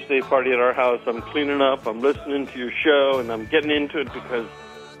Father's Day party at our house, I'm cleaning up, I'm listening to your show, and I'm getting into it because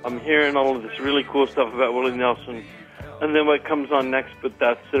I'm hearing all of this really cool stuff about Willie Nelson. And then what comes on next, but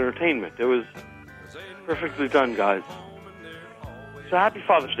that's entertainment. It was perfectly done, guys. So happy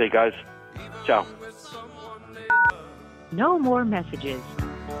Father's Day, guys. Ciao. No more messages.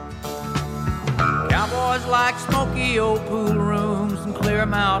 Cowboys like smoky old pool rooms and clear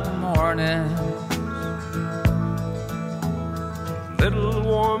mountain mornings. Little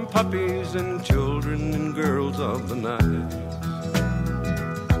warm puppies and children and girls of the night.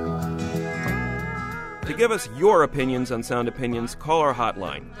 To give us your opinions on Sound Opinions, call our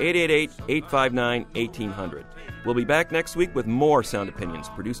hotline, 888-859-1800. We'll be back next week with more Sound Opinions,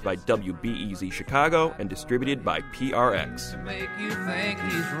 produced by WBEZ Chicago and distributed by PRX. Make you think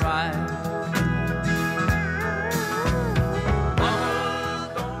he's right.